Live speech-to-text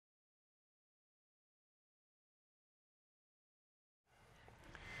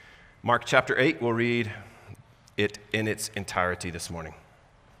Mark chapter 8, we'll read it in its entirety this morning.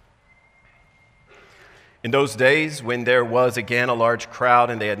 In those days, when there was again a large crowd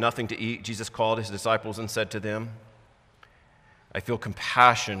and they had nothing to eat, Jesus called his disciples and said to them, I feel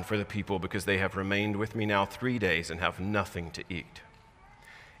compassion for the people because they have remained with me now 3 days and have nothing to eat.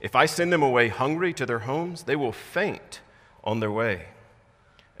 If I send them away hungry to their homes, they will faint on their way.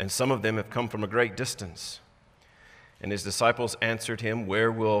 And some of them have come from a great distance. And his disciples answered him,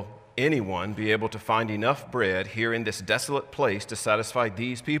 Where will anyone be able to find enough bread here in this desolate place to satisfy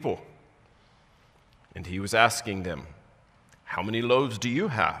these people? And he was asking them, How many loaves do you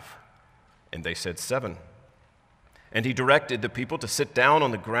have? And they said, 7. And he directed the people to sit down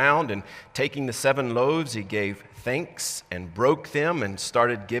on the ground, and taking the 7 loaves, he gave thanks and broke them and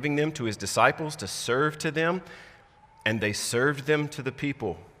started giving them to his disciples to serve to them. And they served them to the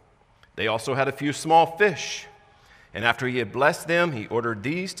people. They also had a few small fish. And after he had blessed them, he ordered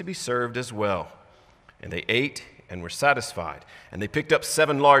these to be served as well. And they ate and were satisfied. And they picked up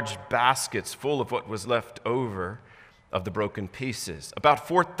 7 large baskets full of what was left over of the broken pieces. About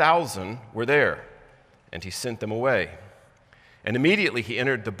 4,000 were there, and he sent them away. And immediately he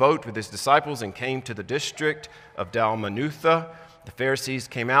entered the boat with his disciples and came to the district of Dalmanutha. The Pharisees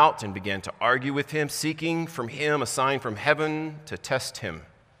came out and began to argue with him, seeking from him a sign from heaven to test him.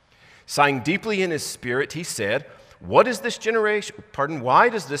 Sighing deeply in his spirit, he said, Why does this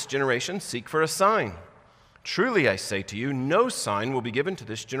generation seek for a sign? Truly I say to you, no sign will be given to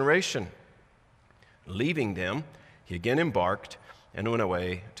this generation. Leaving them, he again embarked and went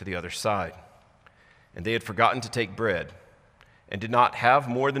away to the other side. And they had forgotten to take bread, and did not have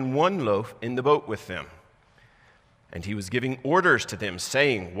more than 1 loaf in the boat with them. And he was giving orders to them,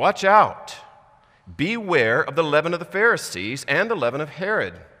 saying, Watch out! Beware of the leaven of the Pharisees and the leaven of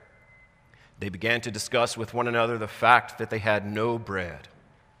Herod. They began to discuss with one another the fact that they had no bread.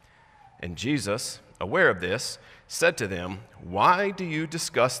 And Jesus, aware of this, said to them, Why do you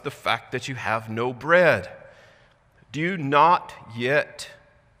discuss the fact that you have no bread? Do you not yet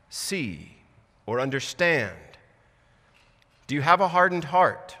see or understand? Do you have a hardened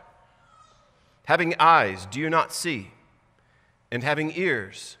heart? Having eyes, do you not see? And having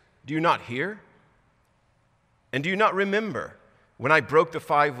ears, do you not hear? And do you not remember when I broke the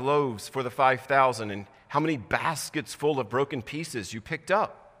 5 loaves for the 5,000, and how many baskets full of broken pieces you picked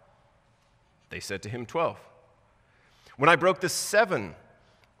up? They said to him, 12. When I broke the 7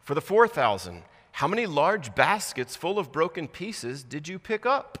 for the 4,000, how many large baskets full of broken pieces did you pick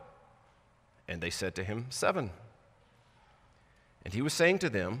up? And they said to him, 7. And he was saying to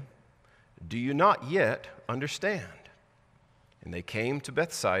them, Do you not yet understand? And they came to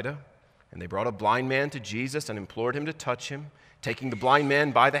Bethsaida, and they brought a blind man to Jesus and implored him to touch him. Taking the blind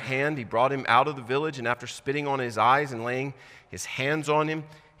man by the hand, he brought him out of the village, and after spitting on his eyes and laying his hands on him,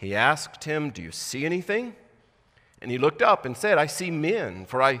 he asked him, Do you see anything? And he looked up and said, I see men,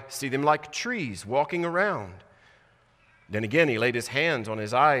 for I see them like trees walking around. Then again he laid his hands on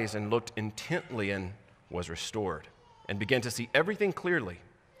his eyes and looked intently and was restored, and began to see everything clearly.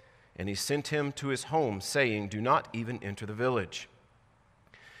 And he sent him to his home, saying, Do not even enter the village.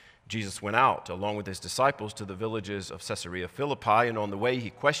 Jesus went out, along with his disciples, to the villages of Caesarea Philippi, and on the way he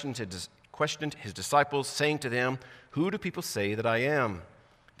questioned his disciples, saying to them, Who do people say that I am?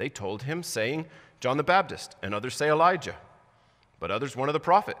 They told him, saying, John the Baptist, and others say Elijah, but others one of the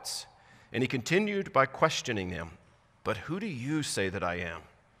prophets. And he continued by questioning them, But who do you say that I am?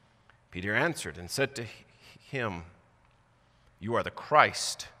 Peter answered and said to him, You are the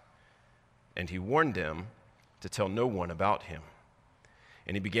Christ. And he warned them to tell no one about him.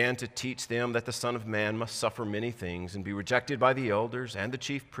 And he began to teach them that the Son of Man must suffer many things and be rejected by the elders and the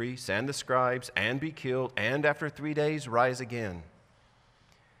chief priests and the scribes and be killed and after 3 days rise again.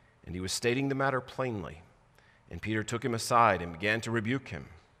 And he was stating the matter plainly. And Peter took him aside and began to rebuke him.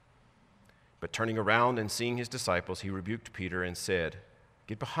 But turning around and seeing his disciples, he rebuked Peter and said,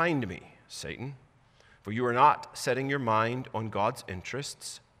 Get behind me, Satan, for you are not setting your mind on God's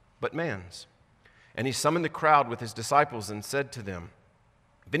interests, but man's. And he summoned the crowd with his disciples and said to them,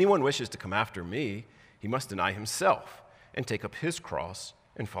 If anyone wishes to come after me, he must deny himself and take up his cross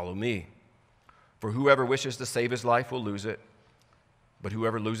and follow me. For whoever wishes to save his life will lose it, but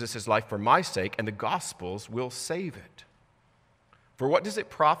whoever loses his life for my sake and the gospel's will save it. For what does it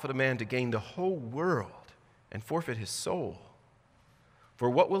profit a man to gain the whole world and forfeit his soul? For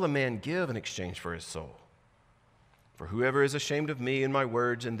what will a man give in exchange for his soul? For whoever is ashamed of me and my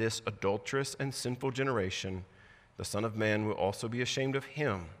words in this adulterous and sinful generation, the Son of Man will also be ashamed of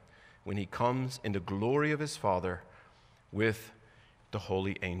him when he comes in the glory of his Father with the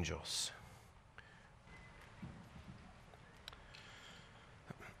holy angels.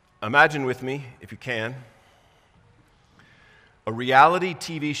 Imagine with me, if you can, a reality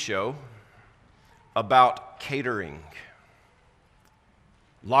TV show about catering.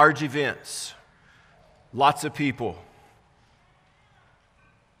 Large events, lots of people,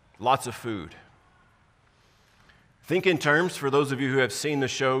 lots of food. Think in terms, for those of you who have seen the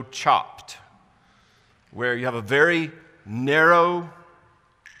show Chopped, where you have a very narrow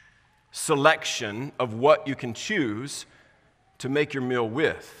selection of what you can choose to make your meal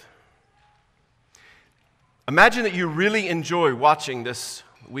with. Imagine that you really enjoy watching this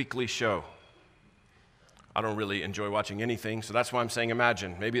weekly show. I don't really enjoy watching anything, so that's why I'm saying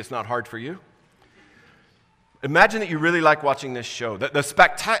imagine. Maybe it's not hard for you. Imagine that you really like watching this show, the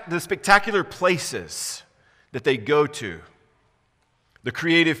spectacular places that they go to, the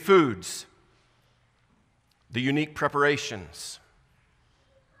creative foods, the unique preparations,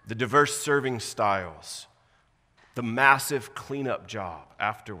 the diverse serving styles, the massive cleanup job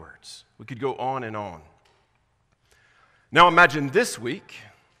afterwards. We could go on and on. Now imagine this week,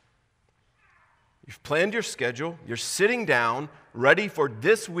 you've planned your schedule, you're sitting down, ready for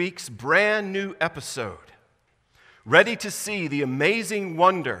this week's brand new episode, ready to see the amazing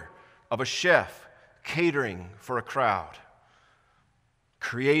wonder of a chef catering for a crowd,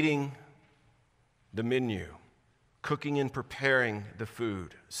 creating the menu, cooking and preparing the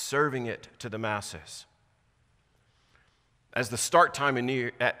food, serving it to the masses. As the start time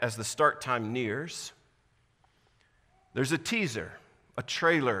nears, there's a teaser, a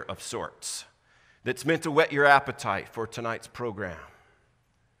trailer of sorts, that's meant to whet your appetite for tonight's program.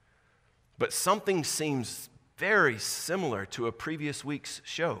 But something seems very similar to a previous week's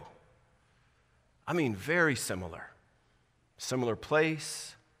show. I mean, very similar. Similar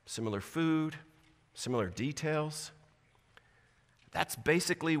place, similar food, similar details. That's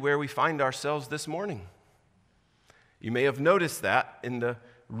basically where we find ourselves this morning. You may have noticed that in the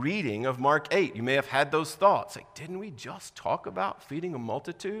reading of Mark 8. You may have had those thoughts, like, didn't we just talk about feeding a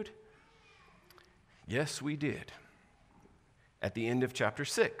multitude? Yes, we did, at the end of chapter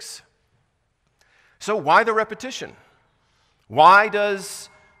 6. So why the repetition? Why does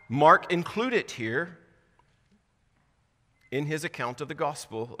Mark include it here in his account of the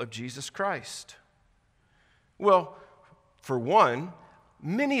gospel of Jesus Christ? Well, for one,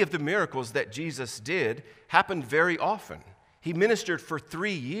 many of the miracles that Jesus did happened very often. He ministered for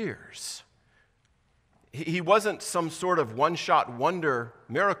 3 years. He wasn't some sort of one-shot wonder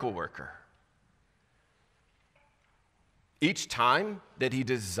miracle worker. Each time that he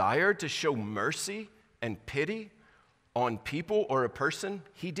desired to show mercy and pity on people or a person,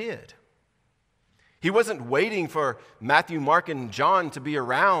 he did. He wasn't waiting for Matthew, Mark, and John to be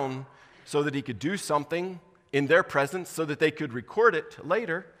around so that he could do something in their presence so that they could record it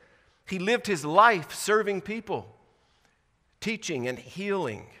later. He lived his life serving people, teaching and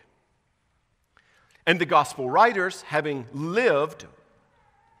healing. And the gospel writers, having lived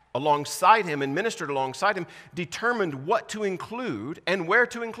alongside him and ministered alongside him, determined what to include and where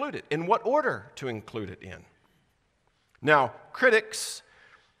to include it, in what order to include it in. Now, critics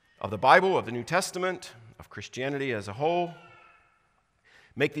of the Bible, of the New Testament, of Christianity as a whole,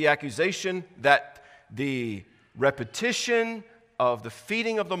 make the accusation that the repetition of the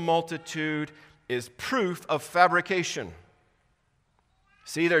feeding of the multitude is proof of fabrication.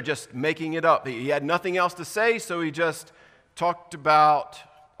 See, they're just making it up. He had nothing else to say, so he just talked about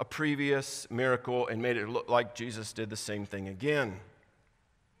a previous miracle and made it look like Jesus did the same thing again.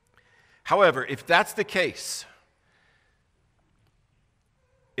 However, if that's the case,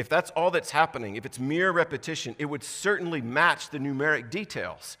 if that's all that's happening, if it's mere repetition, it would certainly match the numeric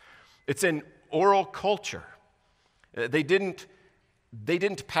details. It's an oral culture. They didn't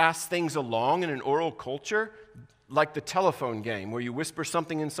pass things along in an oral culture like the telephone game where you whisper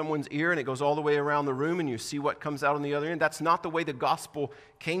something in someone's ear and it goes all the way around the room and you see what comes out on the other end. That's not the way the gospel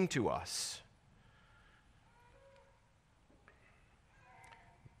came to us.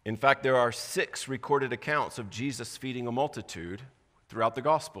 In fact, there are 6 recorded accounts of Jesus feeding a multitude throughout the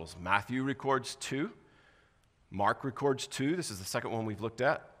Gospels. Matthew records 2. Mark records 2. This is the second one we've looked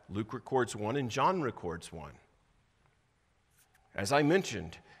at. Luke records 1, and John records 1. As I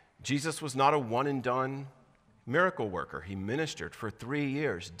mentioned, Jesus was not a one-and-done miracle worker. He ministered for 3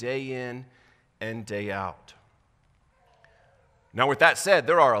 years, day in and day out. Now, with that said,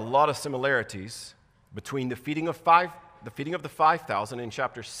 there are a lot of similarities between the feeding of the 5,000 in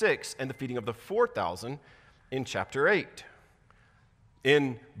chapter 6 and the feeding of the 4,000 in chapter 8.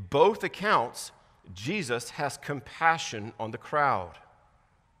 In both accounts, Jesus has compassion on the crowd.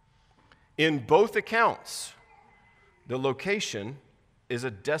 In both accounts, the location is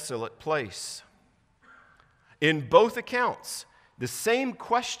a desolate place. In both accounts, The same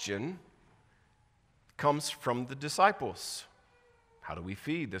question comes from the disciples. How do we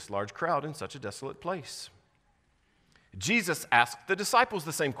feed this large crowd in such a desolate place? Jesus asked the disciples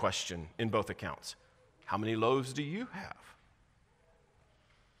the same question in both accounts. How many loaves do you have?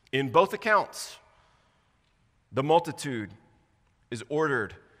 In both accounts, the multitude is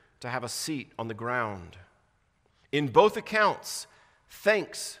ordered to have a seat on the ground. In both accounts,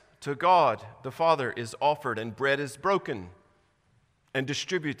 thanks to God the Father is offered, and bread is broken and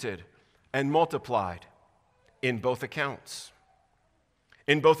distributed and multiplied. In both accounts.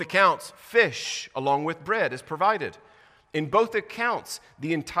 In both accounts, fish along with bread is provided. In both accounts,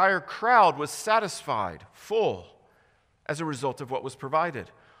 the entire crowd was satisfied, full, as a result of what was provided.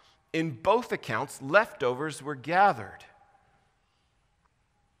 In both accounts, leftovers were gathered.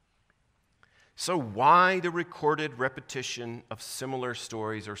 So why the recorded repetition of similar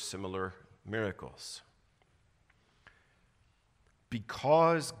stories or similar miracles?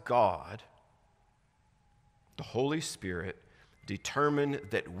 Because God, the Holy Spirit, determined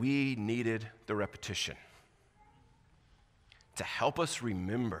that we needed the repetition to help us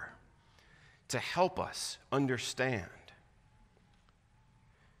remember, to help us understand.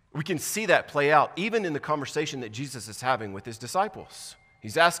 We can see that play out even in the conversation that Jesus is having with his disciples.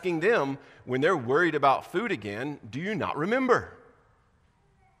 He's asking them, when they're worried about food again, do you not remember?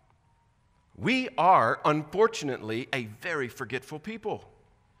 We are, unfortunately, a very forgetful people,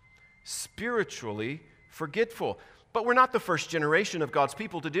 spiritually forgetful. But we're not the first generation of God's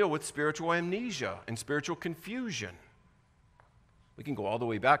people to deal with spiritual amnesia and spiritual confusion. We can go all the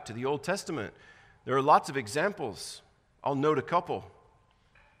way back to the Old Testament. There are lots of examples. I'll note a couple.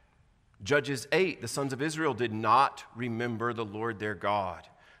 Judges 8, the sons of Israel did not remember the Lord their God,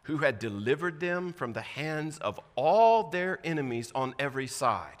 who had delivered them from the hands of all their enemies on every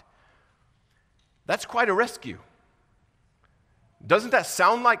side. That's quite a rescue. Doesn't that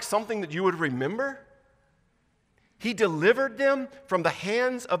sound like something that you would remember? He delivered them from the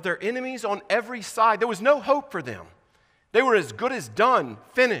hands of their enemies on every side. There was no hope for them. They were as good as done,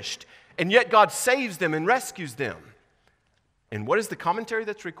 finished, and yet God saves them and rescues them. And what is the commentary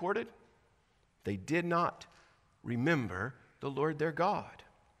that's recorded? They did not remember the Lord their God.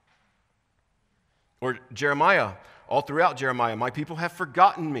 Or Jeremiah, all throughout Jeremiah, my people have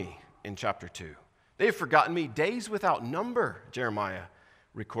forgotten me in chapter 2. They have forgotten me days without number, Jeremiah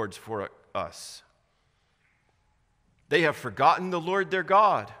records for us. They have forgotten the Lord their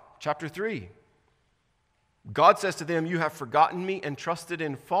God, chapter 3. God says to them, you have forgotten me and trusted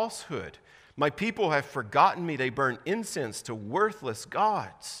in falsehood. My people have forgotten me. They burn incense to worthless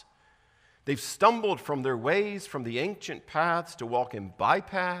gods. They've stumbled from their ways, from the ancient paths, to walk in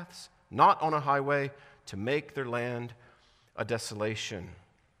bypaths, not on a highway, to make their land a desolation.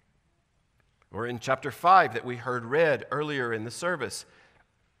 Or in chapter 5 that we heard read earlier in the service,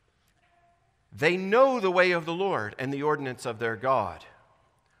 they know the way of the Lord and the ordinance of their God,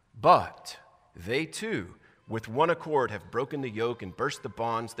 but they too, with one accord, have broken the yoke and burst the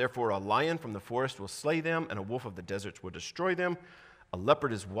bonds. Therefore, a lion from the forest will slay them, and a wolf of the deserts will destroy them. A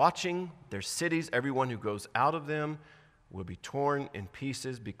leopard is watching their cities. Everyone who goes out of them will be torn in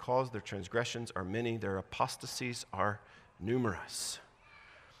pieces because their transgressions are many, their apostasies are numerous.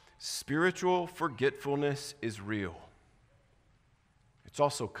 Spiritual forgetfulness is real. It's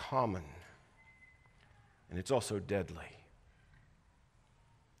also common, and it's also deadly.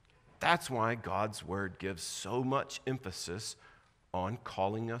 That's why God's word gives so much emphasis on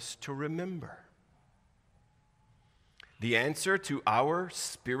calling us to remember. The answer to our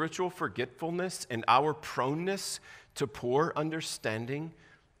spiritual forgetfulness and our proneness to poor understanding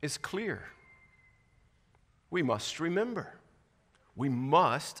is clear. We must remember. We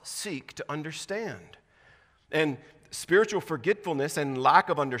must seek to understand. And spiritual forgetfulness and lack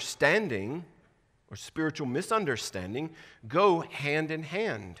of understanding, or spiritual misunderstanding, go hand in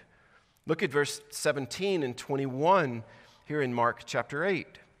hand. Look at verse 17 and 21 here in Mark chapter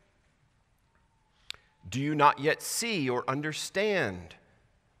 8. Do you not yet see or understand?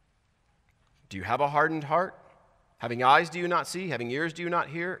 Do you have a hardened heart? Having eyes, do you not see? Having ears, do you not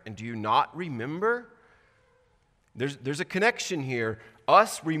hear? And do you not remember? There's a connection here.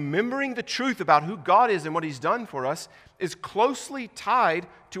 Us remembering the truth about who God is and what He's done for us is closely tied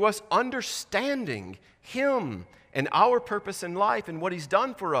to us understanding Him and our purpose in life and what He's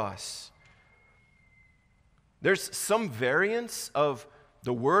done for us. There's some variance of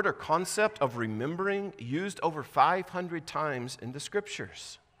the word or concept of remembering used over 500 times in the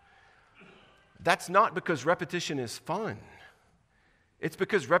Scriptures. That's not because repetition is fun. It's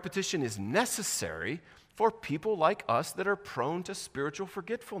because repetition is necessary for people like us that are prone to spiritual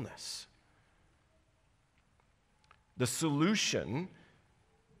forgetfulness. The solution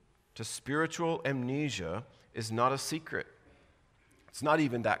to spiritual amnesia is not a secret. It's not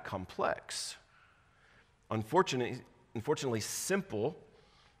even that complex. Unfortunately, simple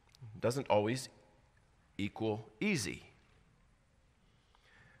doesn't always equal easy.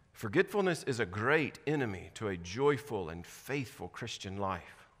 Forgetfulness is a great enemy to a joyful and faithful Christian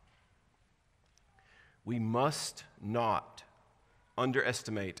life. We must not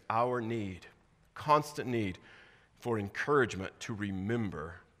underestimate our constant need for encouragement to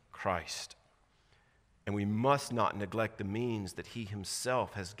remember Christ. And we must not neglect the means that He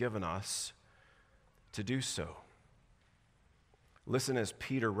Himself has given us to do so. Listen as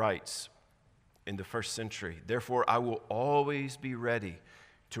Peter writes in the first century, "Therefore I will always be ready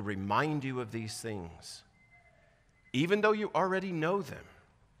to remind you of these things, even though you already know them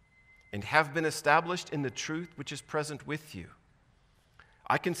and have been established in the truth which is present with you.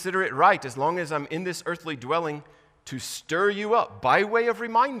 I consider it right, as long as I'm in this earthly dwelling, to stir you up by way of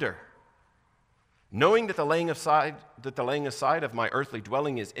reminder, knowing that the laying aside of my earthly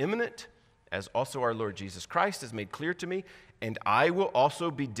dwelling is imminent, as also our Lord Jesus Christ has made clear to me, and I will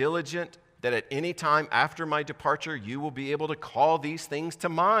also be diligent that at any time after my departure you will be able to call these things to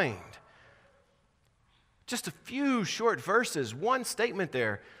mind." Just a few short verses, one statement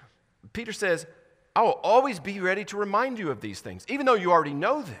there. Peter says, I will always be ready to remind you of these things, even though you already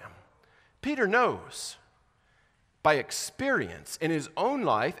know them. Peter knows by experience in his own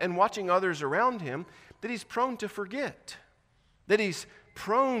life and watching others around him that he's prone to forget, that he's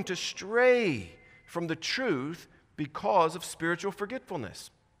prone to stray from the truth because of spiritual forgetfulness.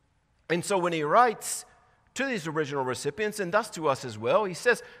 And so when he writes to these original recipients, and thus to us as well, he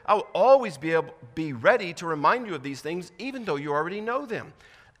says, I will always be ready to remind you of these things, even though you already know them,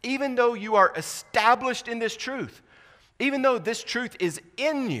 even though you are established in this truth, even though this truth is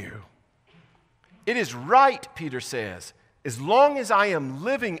in you. It is right, Peter says, as long as I am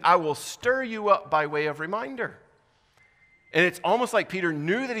living, I will stir you up by way of reminder. And it's almost like Peter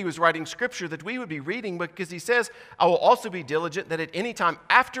knew that he was writing scripture that we would be reading, because he says, I will also be diligent that at any time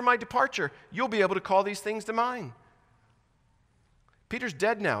after my departure, you'll be able to call these things to mind. Peter's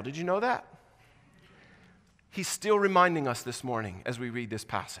dead now. Did you know that? He's still reminding us this morning as we read this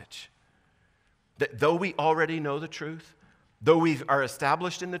passage that though we already know the truth, though we are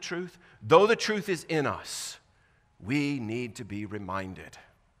established in the truth, though the truth is in us, we need to be reminded.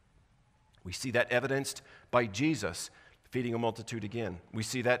 We see that evidenced by Jesus feeding a multitude again. We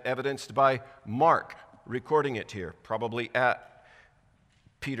see that evidenced by Mark recording it here, probably at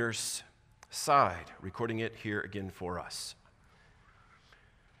Peter's side, recording it here again for us.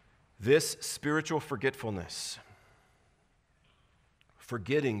 This spiritual forgetfulness,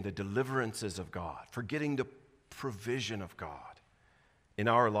 forgetting the deliverances of God, forgetting the provision of God in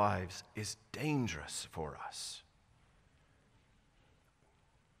our lives, is dangerous for us.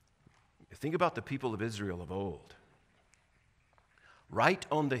 Think about the people of Israel of old. Right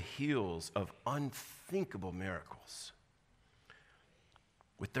on the heels of unthinkable miracles,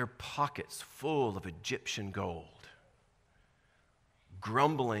 with their pockets full of Egyptian gold,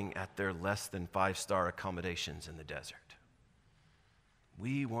 grumbling at their less than 5-star accommodations in the desert.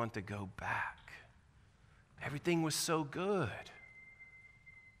 We want to go back. Everything was so good.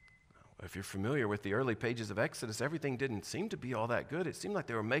 If you're familiar with the early pages of Exodus, everything didn't seem to be all that good. It seemed like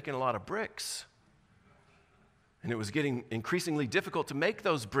they were making a lot of bricks. And it was getting increasingly difficult to make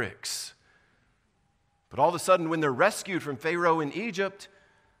those bricks. But all of a sudden, when they're rescued from Pharaoh in Egypt,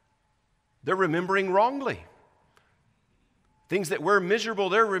 they're remembering wrongly. Things that were miserable,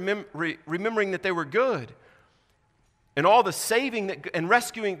 they're remembering that they were good. And all the saving and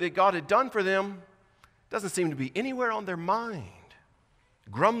rescuing that God had done for them doesn't seem to be anywhere on their mind.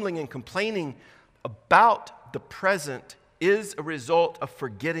 Grumbling and complaining about the present is a result of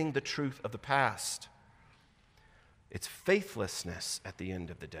forgetting the truth of the past. It's faithlessness at the end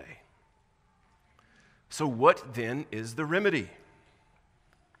of the day. So what then is the remedy?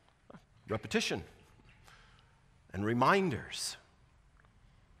 Repetition and reminders.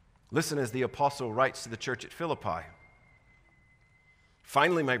 Listen as the apostle writes to the church at Philippi.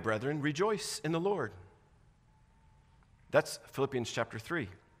 Finally, my brethren, rejoice in the Lord. That's Philippians chapter 3,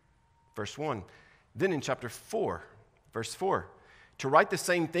 verse 1. Then in chapter 4, verse 4, to write the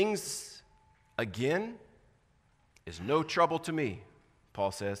same things again is no trouble to me,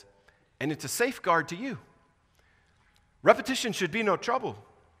 Paul says, and it's a safeguard to you. Repetition should be no trouble.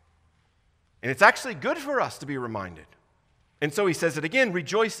 And it's actually good for us to be reminded. And so he says it again,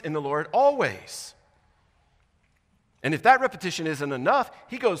 rejoice in the Lord always. And if that repetition isn't enough,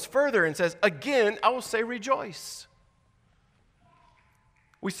 he goes further and says, again, I will say rejoice.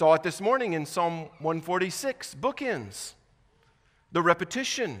 We saw it this morning in Psalm 146, bookends. The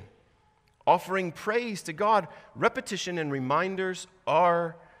repetition, offering praise to God. Repetition and reminders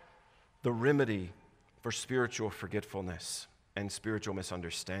are the remedy for spiritual forgetfulness and spiritual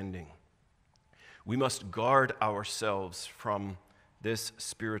misunderstanding. We must guard ourselves from this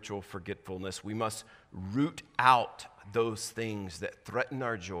spiritual forgetfulness. We must root out those things that threaten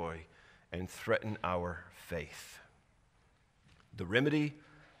our joy and threaten our faith. The remedy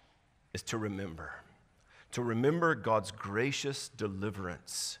is to remember God's gracious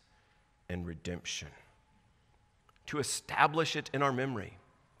deliverance and redemption, to establish it in our memory,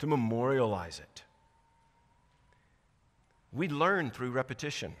 to memorialize it. We learn through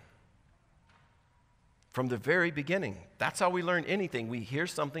repetition. From the very beginning, that's how we learn anything. We hear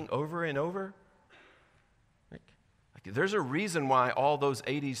something over and over. There's a reason why all those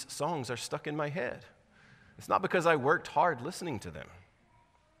 80s songs are stuck in my head. It's not because I worked hard listening to them.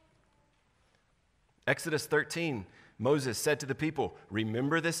 Exodus 13, Moses said to the people,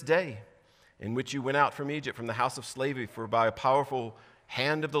 "Remember this day in which you went out from Egypt, from the house of slavery, for by a powerful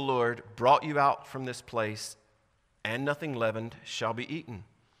hand of the Lord brought you out from this place, and nothing leavened shall be eaten."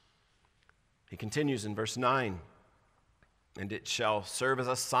 He continues in verse 9, "And it shall serve as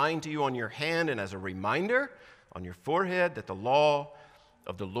a sign to you on your hand and as a reminder on your forehead, that the law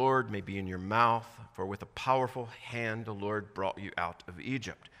of the Lord may be in your mouth, for with a powerful hand the Lord brought you out of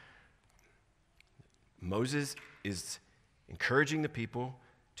Egypt." Moses is encouraging the people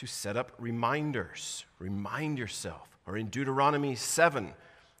to set up reminders. Remind yourself. Or in Deuteronomy 7,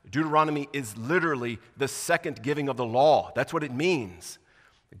 Deuteronomy is literally the second giving of the law. That's what it means.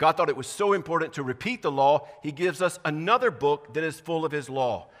 God thought it was so important to repeat the law, he gives us another book that is full of his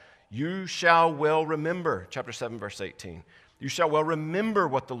law. You shall well remember, chapter 7, verse 18. You shall well remember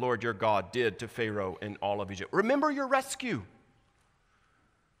what the Lord your God did to Pharaoh and all of Egypt. Remember your rescue.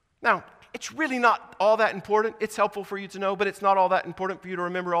 Now, it's really not all that important. It's helpful for you to know, but it's not all that important for you to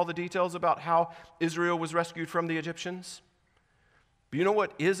remember all the details about how Israel was rescued from the Egyptians. But you know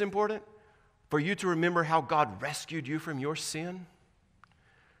what is important? For you to remember how God rescued you from your sin.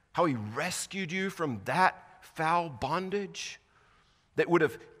 How he rescued you from that foul bondage that would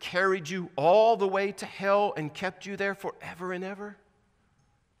have carried you all the way to hell and kept you there forever and ever.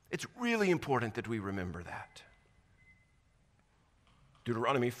 It's really important that we remember that.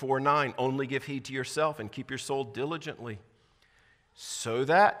 Deuteronomy 4:9, "Only give heed to yourself and keep your soul diligently, so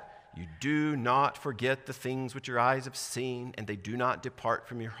that you do not forget the things which your eyes have seen, and they do not depart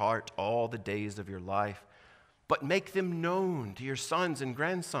from your heart all the days of your life, but make them known to your sons and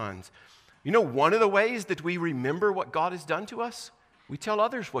grandsons." You know, one of the ways that we remember what God has done to us, we tell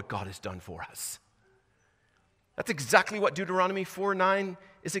others what God has done for us. That's exactly what Deuteronomy 4:9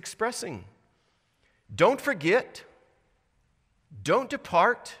 is expressing. Don't forget, don't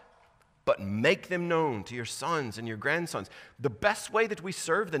depart, but make them known to your sons and your grandsons. The best way that we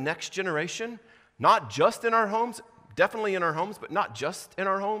serve the next generation, not just in our homes, definitely in our homes, but not just in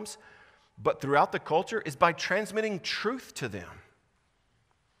our homes, but throughout the culture, is by transmitting truth to them.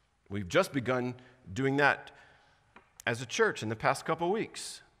 We've just begun doing that as a church in the past couple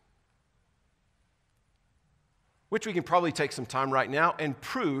weeks, which we can probably take some time right now and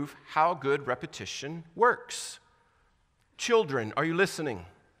prove how good repetition works. Children, are you listening?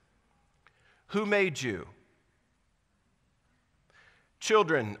 Who made you?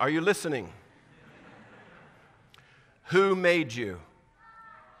 Children, are you listening? Who made you?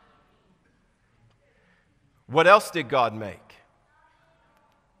 What else did God make?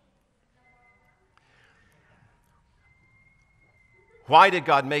 Why did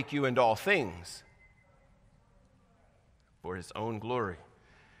God make you and all things? For his own glory.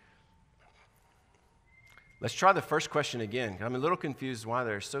 Let's try the first question again. I'm a little confused why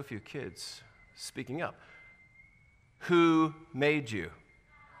there are so few kids speaking up. Who made you?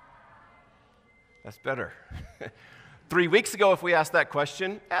 That's better. 3 weeks ago, if we asked that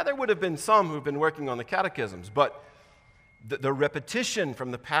question, there would have been some who've been working on the catechisms, but the repetition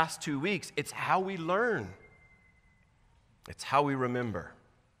from the past 2 weeks, it's how we learn. It's how we remember.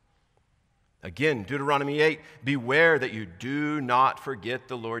 Again, Deuteronomy 8, "Beware that you do not forget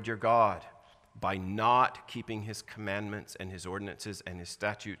the Lord your God by not keeping his commandments and his ordinances and his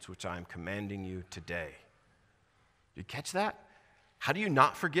statutes, which I am commanding you today." Did you catch that? How do you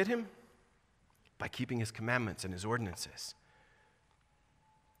not forget him? By keeping his commandments and his ordinances.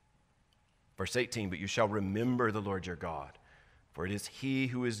 Verse 18, "But you shall remember the Lord your God, for it is he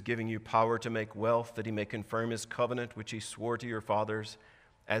who is giving you power to make wealth, that he may confirm his covenant, which he swore to your fathers,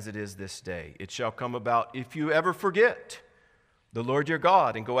 as it is this day. It shall come about, if you ever forget the Lord your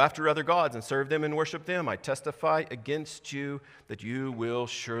God, and go after other gods and serve them and worship them, I testify against you that you will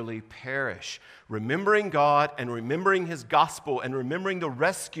surely perish. Remembering God and remembering his gospel and remembering the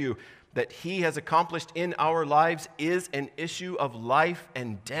rescue that he has accomplished in our lives is an issue of life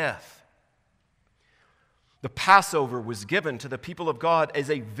and death. The Passover was given to the people of God as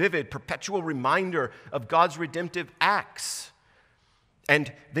a vivid, perpetual reminder of God's redemptive acts.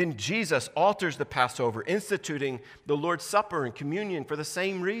 And then Jesus alters the Passover, instituting the Lord's Supper and communion for the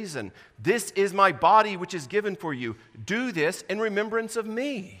same reason. This is my body which is given for you. Do this in remembrance of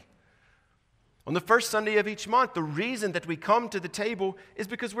me. On the first Sunday of each month, the reason that we come to the table is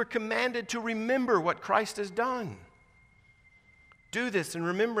because we're commanded to remember what Christ has done. Do this in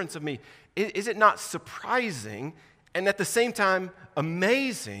remembrance of me. Is it not surprising and at the same time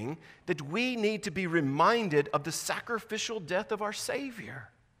amazing that we need to be reminded of the sacrificial death of our Savior?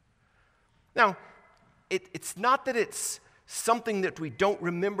 Now, it's not that it's something that we don't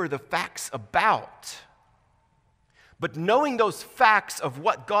remember the facts about, but knowing those facts of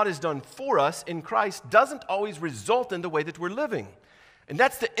what God has done for us in Christ doesn't always result in the way that we're living. And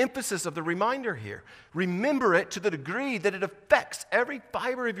that's the emphasis of the reminder here. Remember it to the degree that it affects every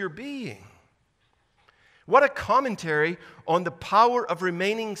fiber of your being. What a commentary on the power of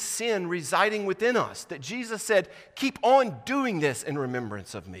remaining sin residing within us, that Jesus said, keep on doing this in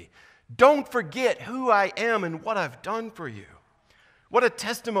remembrance of me. Don't forget who I am and what I've done for you. What a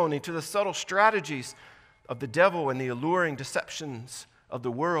testimony to the subtle strategies of the devil and the alluring deceptions of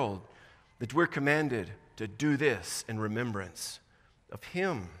the world, that we're commanded to do this in remembrance of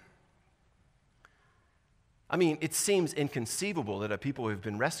him. I mean, it seems inconceivable that a people who have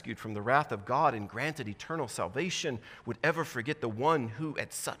been rescued from the wrath of God and granted eternal salvation would ever forget the one who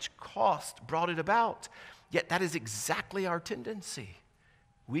at such cost brought it about. Yet that is exactly our tendency.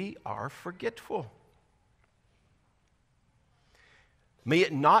 We are forgetful. May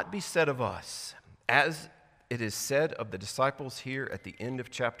it not be said of us, as it is said of the disciples here at the end of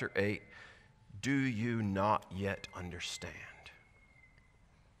chapter 8, do you not yet understand?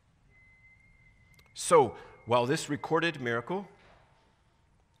 So, while this recorded miracle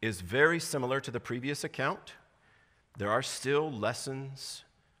is very similar to the previous account, there are still lessons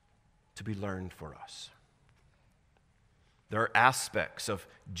to be learned for us. There are aspects of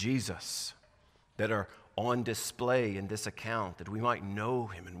Jesus that are on display in this account that we might know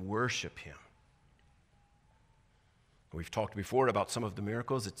him and worship him. We've talked before about some of the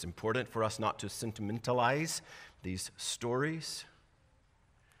miracles. It's important for us not to sentimentalize these stories.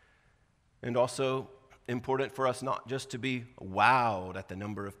 And also important for us not just to be wowed at the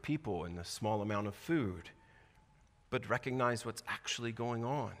number of people and the small amount of food, but recognize what's actually going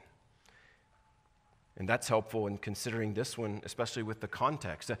on. And that's helpful in considering this one, especially with the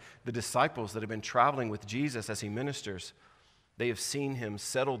context. The disciples that have been traveling with Jesus as he ministers, they have seen him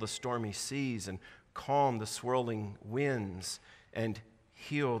settle the stormy seas and calm the swirling winds and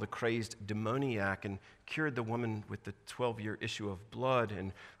heal the crazed demoniac and cured the woman with the 12-year issue of blood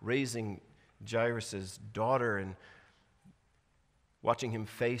and raising Jairus' daughter and watching him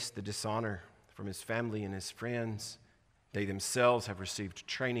face the dishonor from his family and his friends. They themselves have received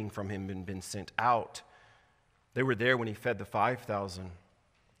training from him and been sent out. They were there when he fed the 5,000.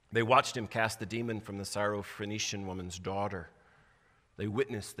 They watched him cast the demon from the Syrophoenician woman's daughter. They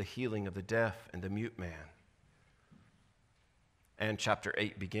witnessed the healing of the deaf and the mute man. And chapter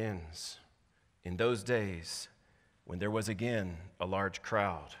 8 begins. In those days, when there was again a large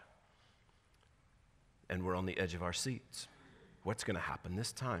crowd, and we're on the edge of our seats. What's going to happen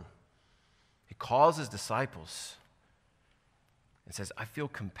this time? He calls his disciples and says, I feel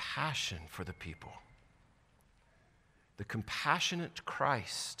compassion for the people. The compassionate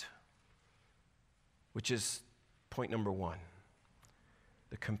Christ, which is point number one.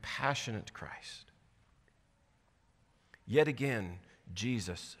 The compassionate Christ. Yet again,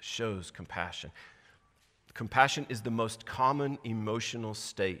 Jesus shows compassion. Compassion is the most common emotional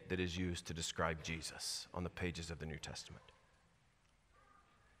state that is used to describe Jesus on the pages of the New Testament.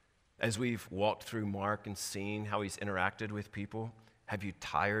 As we've walked through Mark and seen how he's interacted with people, have you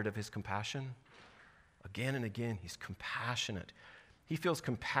tired of his compassion? Again and again, he's compassionate. He feels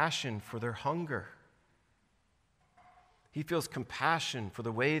compassion for their hunger. He feels compassion for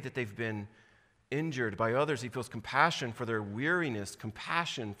the way that they've been injured by others. He feels compassion for their weariness,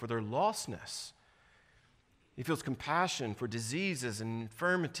 compassion for their lostness. He feels compassion for diseases and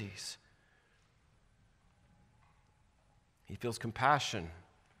infirmities. He feels compassion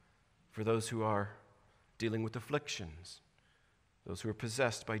for those who are dealing with afflictions, those who are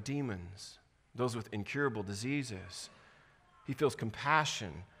possessed by demons, those with incurable diseases. He feels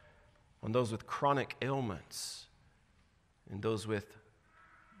compassion on those with chronic ailments and those with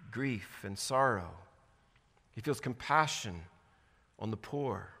grief and sorrow. He feels compassion on the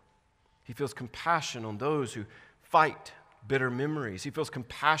poor. He feels compassion on those who fight bitter memories. He feels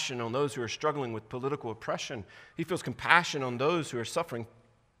compassion on those who are struggling with political oppression. He feels compassion on those who are suffering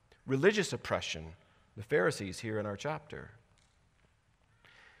religious oppression, the Pharisees here in our chapter.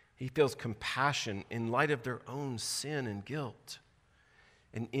 He feels compassion in light of their own sin and guilt.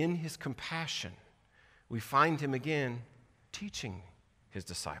 And in his compassion, we find him again teaching his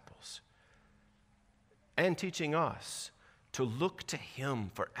disciples and teaching us to look to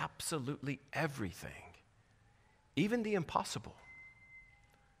him for absolutely everything, even the impossible,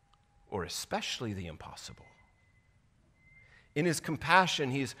 or especially the impossible. In his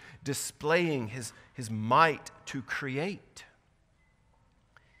compassion, he's displaying his might to create.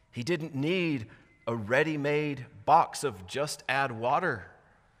 He didn't need a ready-made box of just add water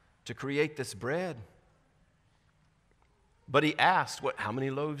to create this bread. But he asked, how many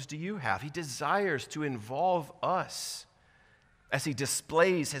loaves do you have? He desires to involve us as he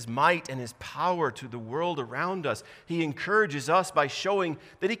displays his might and his power to the world around us. He encourages us by showing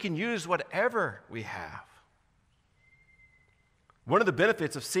that he can use whatever we have. One of the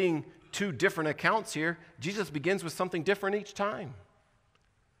benefits of seeing two different accounts here, Jesus begins with something different each time.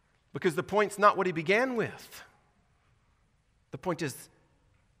 Because the point's not what he began with. The point is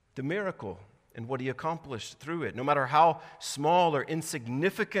the miracle and what he accomplished through it, no matter how small or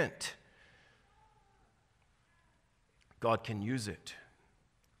insignificant. God can use it.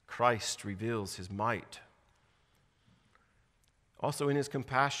 Christ reveals his might. Also, in his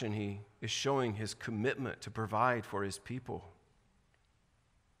compassion, he is showing his commitment to provide for his people.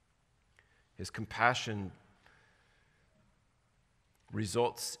 His compassion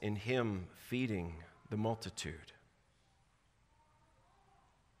results in him feeding the multitude.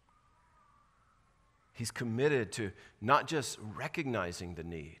 He's committed to not just recognizing the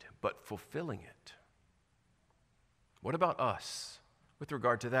need, but fulfilling it. What about us with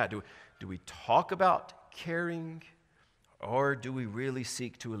regard to that? Do we talk about caring, or do we really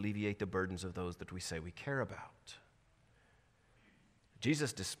seek to alleviate the burdens of those that we say we care about?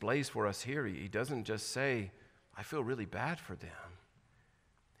 Jesus displays for us here, he doesn't just say, I feel really bad for them.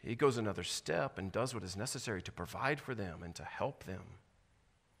 He goes another step and does what is necessary to provide for them and to help them.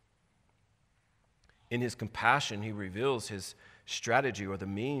 In his compassion, he reveals his strategy or the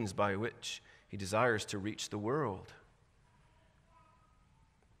means by which he desires to reach the world.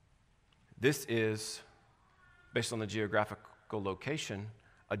 This is, based on the geographical location,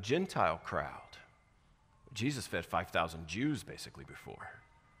 a Gentile crowd. Jesus fed 5,000 Jews basically before.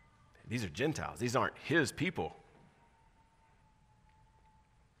 These are Gentiles. These aren't his people.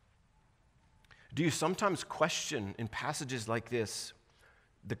 Do you sometimes question in passages like this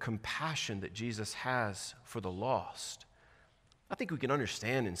the compassion that Jesus has for the lost? I think we can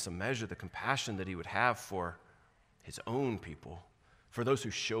understand in some measure the compassion that he would have for his own people, for those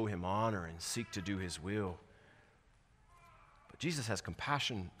who show him honor and seek to do his will. But Jesus has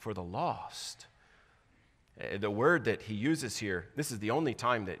compassion for the lost. The word that he uses here, this is the only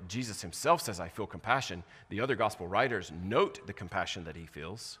time that Jesus himself says, I feel compassion. The other gospel writers note the compassion that he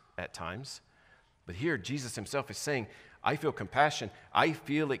feels at times. But here, Jesus himself is saying, I feel compassion. I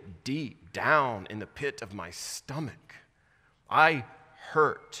feel it deep down in the pit of my stomach. I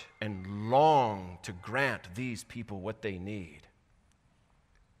hurt and long to grant these people what they need.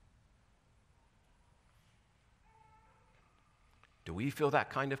 Do we feel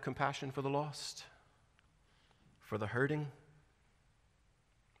that kind of compassion for the lost? For the hurting?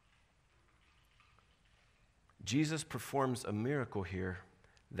 Jesus performs a miracle here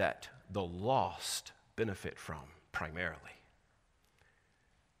that the lost benefit from primarily.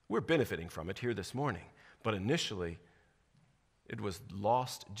 We're benefiting from it here this morning, but initially it was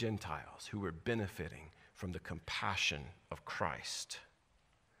lost Gentiles who were benefiting from the compassion of Christ.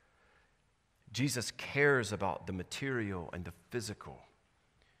 Jesus cares about the material and the physical.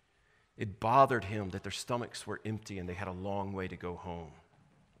 It bothered him that their stomachs were empty and they had a long way to go home.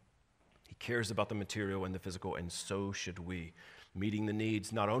 He cares about the material and the physical, and so should we, meeting the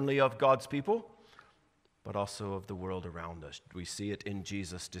needs not only of God's people, but also of the world around us. We see it in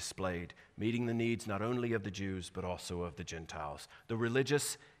Jesus displayed, meeting the needs not only of the Jews, but also of the Gentiles, the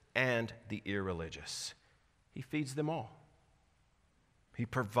religious and the irreligious. He feeds them all. He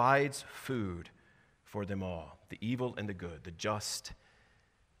provides food for them all, the evil and the good, the just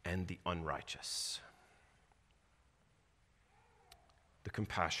and the unrighteous. The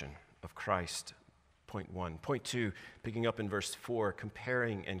compassion of Christ, point one. Point two, picking up in verse 4,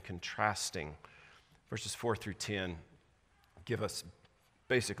 comparing and contrasting. Verses 4 through 10 give us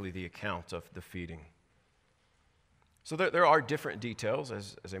basically the account of the feeding. So there are different details,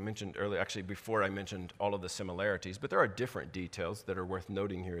 as I mentioned earlier, actually before I mentioned all of the similarities, but there are different details that are worth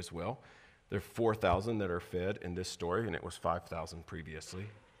noting here as well. There are 4,000 that are fed in this story, and it was 5,000 previously.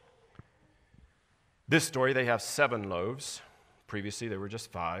 This story, they have 7 loaves. Previously, there were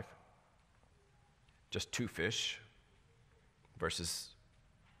just 5. Just 2 fish, versus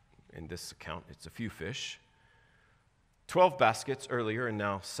in this account, it's a few fish. 12 baskets earlier, and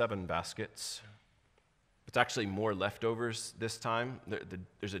now 7 baskets. It's actually more leftovers this time.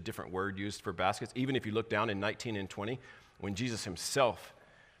 There's a different word used for baskets. Even if you look down in 19 and 20, when Jesus himself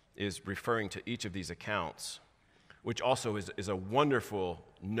is referring to each of these accounts, which also is a wonderful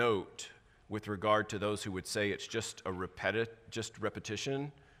note with regard to those who would say it's just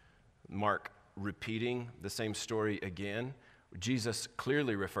repetition. Mark repeating the same story again. Jesus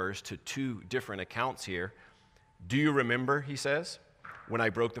clearly refers to 2 different accounts here. Do you remember, he says, when I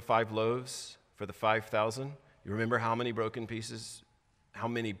broke the 5 loaves for the 5,000? You remember how many broken pieces, how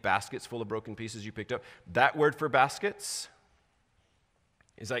many baskets full of broken pieces you picked up? That word for baskets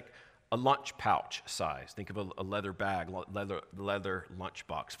is like a lunch pouch size. Think of a leather bag, leather lunch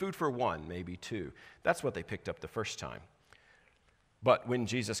box. Food for 1, maybe 2. That's what they picked up the first time. But when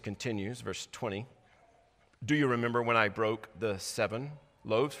Jesus continues, verse 20, do you remember when I broke the 7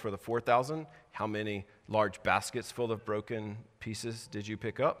 loaves for the 4,000? How many large baskets full of broken pieces did you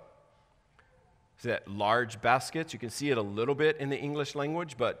pick up? See that large baskets? You can see it a little bit in the English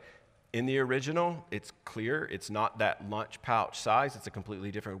language, but in the original, it's clear. It's not that lunch pouch size. It's a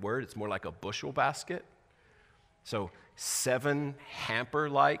completely different word. It's more like a bushel basket. So 7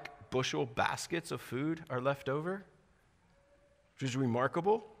 hamper-like bushel baskets of food are left over, which is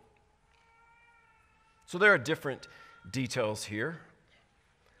remarkable. So there are different details here.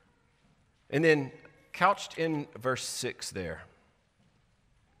 And then couched in verse 6 there,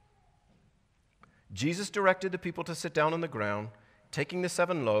 Jesus directed the people to sit down on the ground. Taking the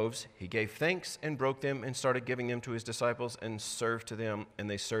 7 loaves, he gave thanks and broke them and started giving them to his disciples and served to them, and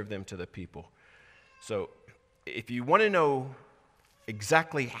they served them to the people. So if you want to know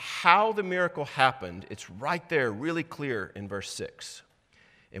exactly how the miracle happened, it's right there, really clear in verse 6.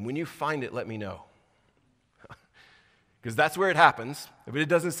 And when you find it, let me know. Because that's where it happens, but it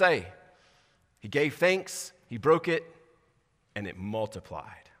doesn't say. He gave thanks, he broke it, and it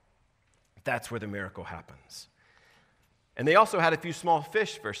multiplied. That's where the miracle happens. And they also had a few small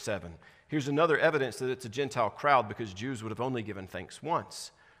fish, verse 7. Here's another evidence that it's a Gentile crowd, because Jews would have only given thanks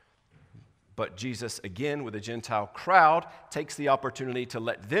once. But Jesus, again, with a Gentile crowd, takes the opportunity to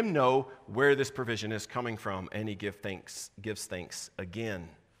let them know where this provision is coming from, and he gives thanks again.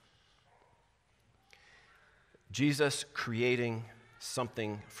 Jesus creating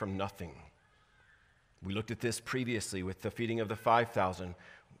something from nothing. We looked at this previously with the feeding of the 5,000.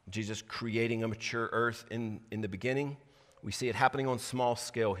 Jesus creating a mature earth in the beginning. We see it happening on small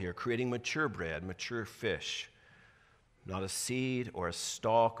scale here, creating mature bread, mature fish. Not a seed or a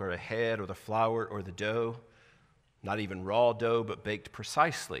stalk or a head or the flour or the dough. Not even raw dough, but baked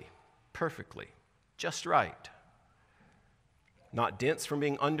precisely, perfectly, just right. Not dense from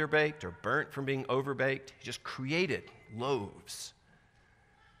being underbaked or burnt from being overbaked. He just created loaves.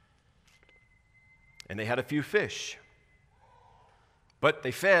 And they had a few fish. But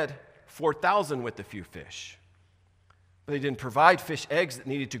they fed 4,000 with the few fish. But they didn't provide fish eggs that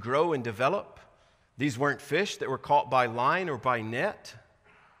needed to grow and develop. These weren't fish that were caught by line or by net.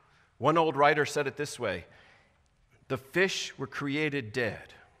 One old writer said it this way: the fish were created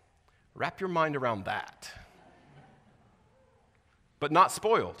dead. Wrap your mind around that. But not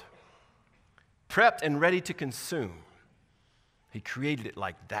spoiled. Prepped and ready to consume. He created it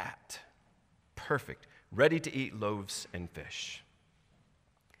like that. Perfect. Ready to eat loaves and fish.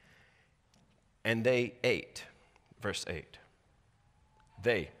 And they ate. Verse 8.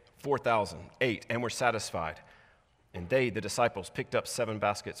 They, 4,000, ate and were satisfied. And they, the disciples, picked up 7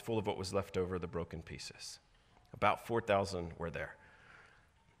 baskets full of what was left over, the broken pieces. About 4,000 were there.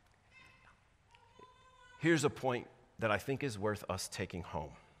 Here's a point that I think is worth us taking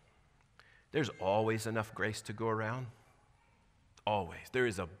home. There's always enough grace to go around. Always. There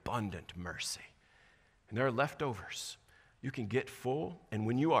is abundant mercy. And there are leftovers. You can get full, and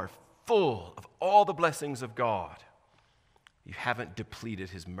when you are full of all the blessings of God, you haven't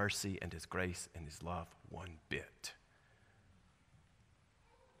depleted his mercy and his grace and his love one bit.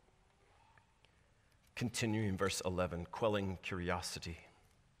 Continuing verse 11, quelling curiosity.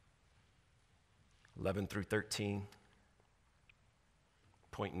 11 through 13.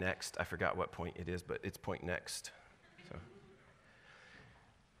 Point next. I forgot what point it is, but it's point next. So,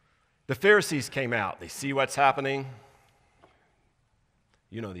 the Pharisees came out. They see what's happening.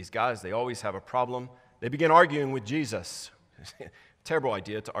 You know these guys, they always have a problem They begin arguing with Jesus. Terrible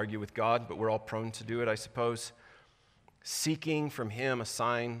idea to argue with God, but we're all prone to do it, I suppose. Seeking from him a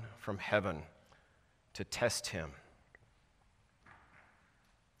sign from heaven to test him.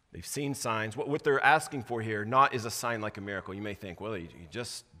 They've seen signs. What they're asking for here not is a sign like a miracle. You may think, well, he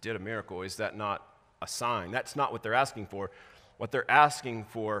just did a miracle. Is that not a sign? That's not what they're asking for. What they're asking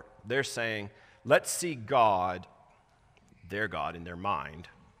for, they're saying, let's see God, their God in their mind,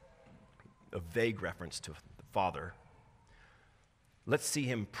 a vague reference to the Father. Let's see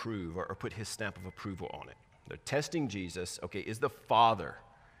him prove or put his stamp of approval on it. They're testing Jesus. Okay, is the Father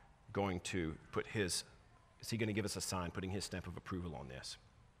going to is he going to give us a sign, putting his stamp of approval on this?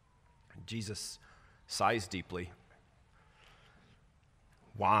 And Jesus sighs deeply.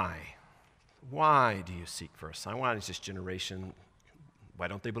 Why? Why do you seek for a sign? Why is this generation, why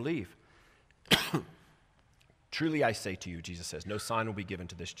don't they believe? Truly I say to you, Jesus says, no sign will be given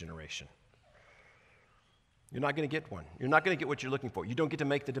to this generation. You're not going to get one. You're not going to get what you're looking for. You don't get to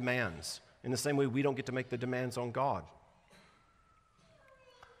make the demands. In the same way, we don't get to make the demands on God.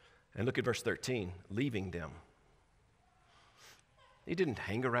 And look at verse 13, leaving them. He didn't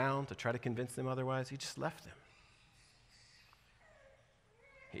hang around to try to convince them otherwise. He just left them.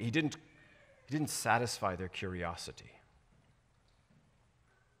 He didn't satisfy their curiosity.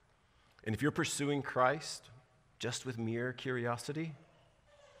 And if you're pursuing Christ just with mere curiosity,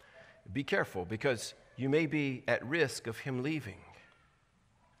 be careful, because you may be at risk of him leaving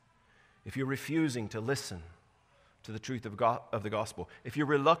if you're refusing to listen to the truth of the gospel, if you're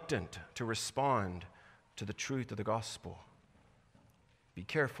reluctant to respond to the truth of the gospel. Be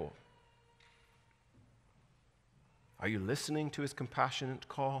careful. Are you listening to his compassionate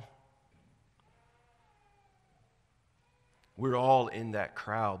call? We're all in that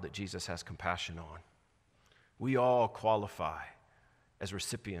crowd that Jesus has compassion on. We all qualify as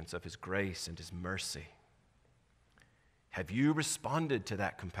recipients of his grace and his mercy. Have you responded to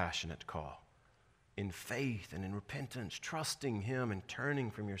that compassionate call in faith and in repentance, trusting him and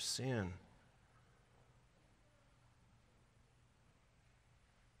turning from your sin?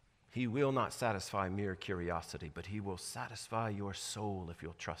 He will not satisfy mere curiosity, but he will satisfy your soul if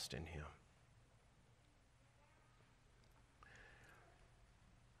you'll trust in him.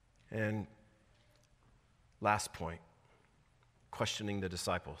 And last point, questioning the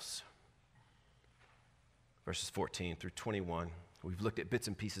disciples. Verses 14 through 21. We've looked at bits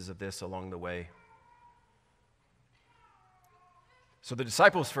and pieces of this along the way. So the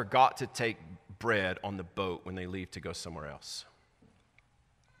disciples forgot to take bread on the boat when they leave to go somewhere else.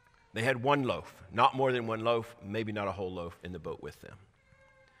 They had one loaf, not more than one loaf, maybe not a whole loaf in the boat with them.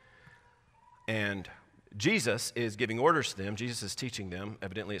 And Jesus is giving orders to them. Jesus is teaching them.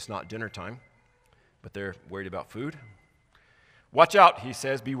 Evidently, it's not dinner time, but they're worried about food. Watch out, he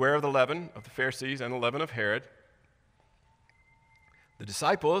says, beware of the leaven of the Pharisees and the leaven of Herod. The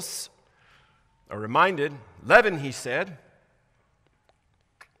disciples are reminded, leaven, he said,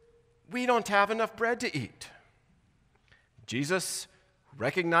 we don't have enough bread to eat. Jesus,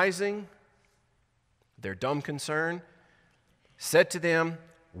 recognizing their dumb concern, said to them,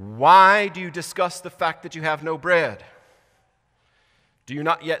 why do you discuss the fact that you have no bread? Do you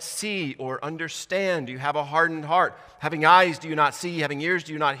not yet see or understand? Do you have a hardened heart? Having eyes, do you not see? Having ears,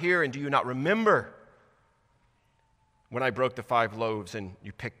 do you not hear? And do you not remember when I broke the 5 loaves and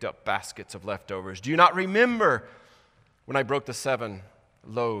you picked up baskets of leftovers? Do you not remember when I broke the 7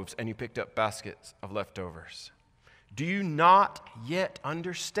 loaves and you picked up baskets of leftovers? Do you not yet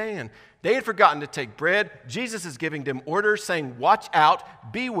understand? They had forgotten to take bread. Jesus is giving them orders saying, watch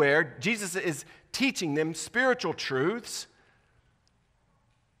out, beware. Jesus is teaching them spiritual truths.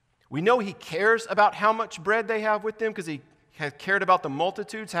 We know he cares about how much bread they have with them because he has cared about the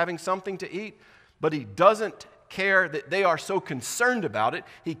multitudes having something to eat, but he doesn't care that they are so concerned about it.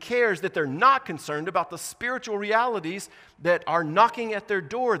 He cares that they're not concerned about the spiritual realities that are knocking at their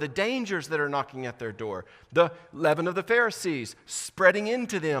door, the dangers that are knocking at their door, the leaven of the Pharisees spreading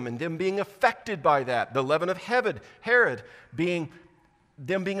into them and them being affected by that, the leaven of Herod being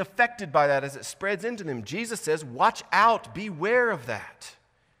affected by that as it spreads into them. Jesus says, watch out, beware of that.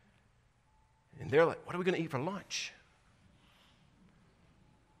 And they're like, what are we going to eat for lunch?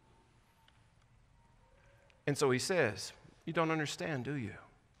 And so he says, you don't understand, do you?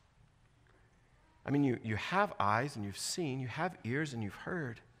 I mean, you have eyes and you've seen, you have ears and you've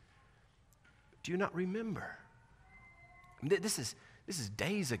heard. Do you not remember? I mean, this is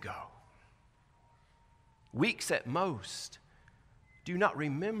days ago. Weeks at most. Do you not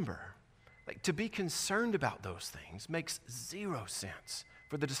remember? Like, to be concerned about those things makes zero sense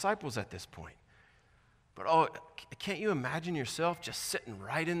for the disciples at this point. But can't you imagine yourself just sitting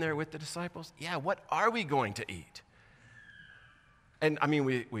right in there with the disciples? Yeah, what are we going to eat? And I mean,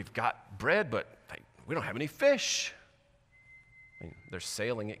 we've got bread, but we don't have any fish. I mean, they're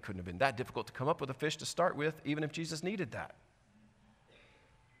sailing. It couldn't have been that difficult to come up with a fish to start with, even if Jesus needed that.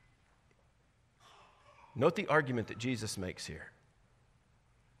 Note the argument that Jesus makes here.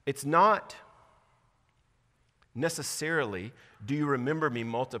 It's not necessarily, do you remember me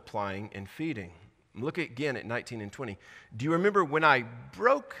multiplying and feeding? Look again at 19 and 20. Do you remember when I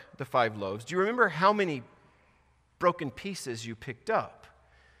broke the 5 loaves? Do you remember how many broken pieces you picked up?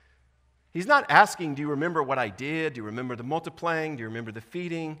 He's not asking, do you remember what I did? Do you remember the multiplying? Do you remember the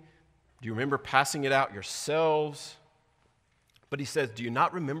feeding? Do you remember passing it out yourselves? But he says, do you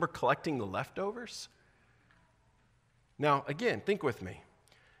not remember collecting the leftovers? Now, again, think with me.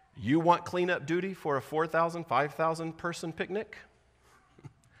 You want cleanup duty for a 4,000, 5,000 person picnic?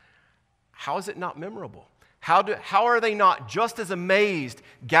 How is it not memorable? How are they not just as amazed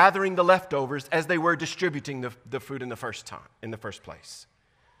gathering the leftovers as they were distributing the food in the first place?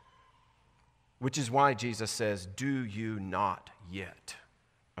 Which is why Jesus says, do you not yet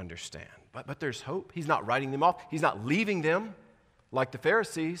understand? But there's hope. He's not writing them off. He's not leaving them like the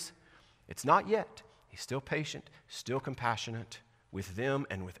Pharisees. It's not yet. He's still patient, still compassionate with them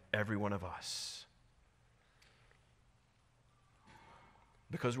and with every one of us.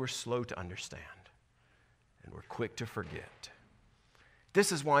 Because we're slow to understand and we're quick to forget.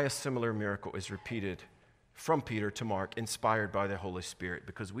 This is why a similar miracle is repeated from Peter to Mark, inspired by the Holy Spirit,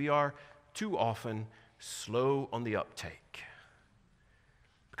 because we are too often slow on the uptake.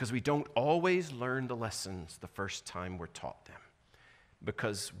 Because we don't always learn the lessons the first time we're taught them.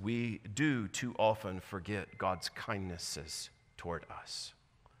 Because we do too often forget God's kindnesses toward us.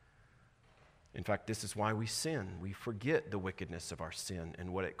 In fact, this is why we sin. We forget the wickedness of our sin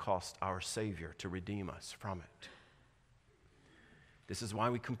and what it cost our Savior to redeem us from it. This is why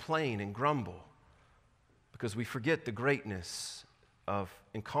we complain and grumble, because we forget the greatness of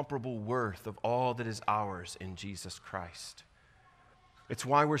incomparable worth of all that is ours in Jesus Christ. It's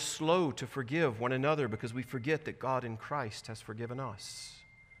why we're slow to forgive one another, because we forget that God in Christ has forgiven us.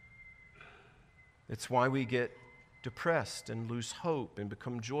 It's why we get depressed and lose hope and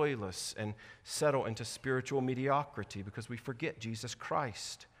become joyless and settle into spiritual mediocrity, because we forget Jesus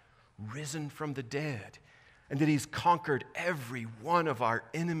Christ, risen from the dead, and that He's conquered every one of our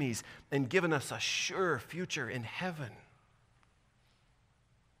enemies and given us a sure future in heaven.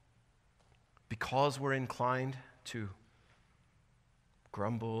 Because we're inclined to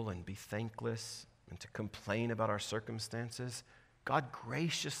grumble and be thankless and to complain about our circumstances, God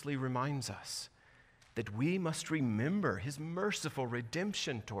graciously reminds us that we must remember His merciful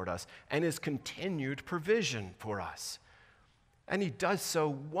redemption toward us and His continued provision for us. And He does so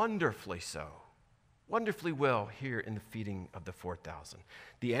wonderfully well here in the feeding of the 4,000.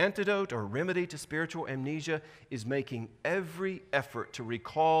 The antidote or remedy to spiritual amnesia is making every effort to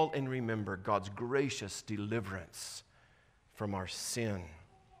recall and remember God's gracious deliverance from our sin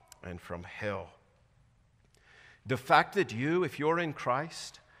and from hell. The fact that you, if you're in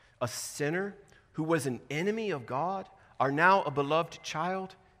Christ, a sinner who was an enemy of God, are now a beloved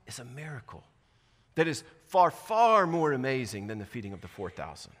child, is a miracle that is far, far more amazing than the feeding of the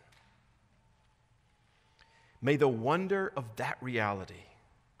 4,000. May the wonder of that reality,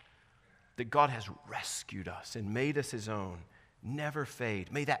 that God has rescued us and made us His own, never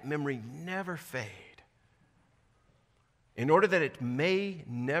fade. May that memory never fade, in order that it may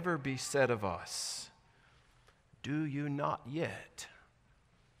never be said of us, do you not yet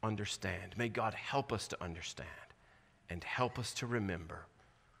understand? May God help us to understand and help us to remember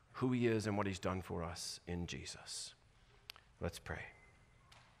who He is and what He's done for us in Jesus. Let's pray.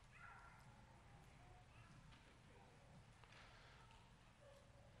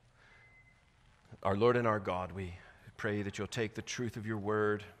 Our Lord and our God, we pray that You'll take the truth of Your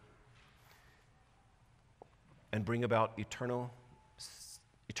word and bring about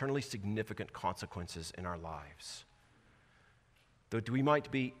eternally significant consequences in our lives, that we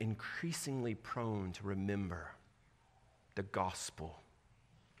might be increasingly prone to remember the gospel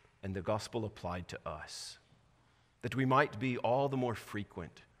and the gospel applied to us, that we might be all the more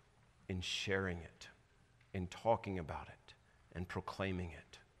frequent in sharing it, in talking about it, and proclaiming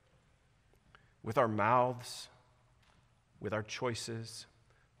it. With our mouths, with our choices,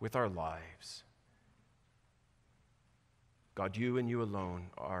 with our lives. God, You and You alone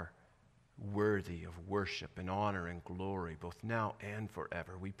are worthy of worship and honor and glory, both now and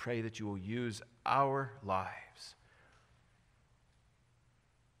forever. We pray that You will use our lives,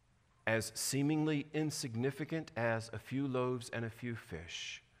 as seemingly insignificant as a few loaves and a few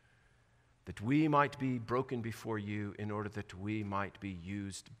fish, that we might be broken before you in order that we might be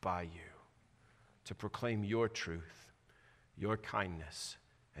used by you to proclaim your truth, your kindness,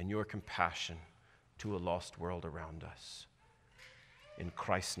 and your compassion to a lost world around us. In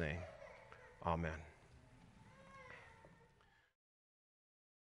Christ's name, amen.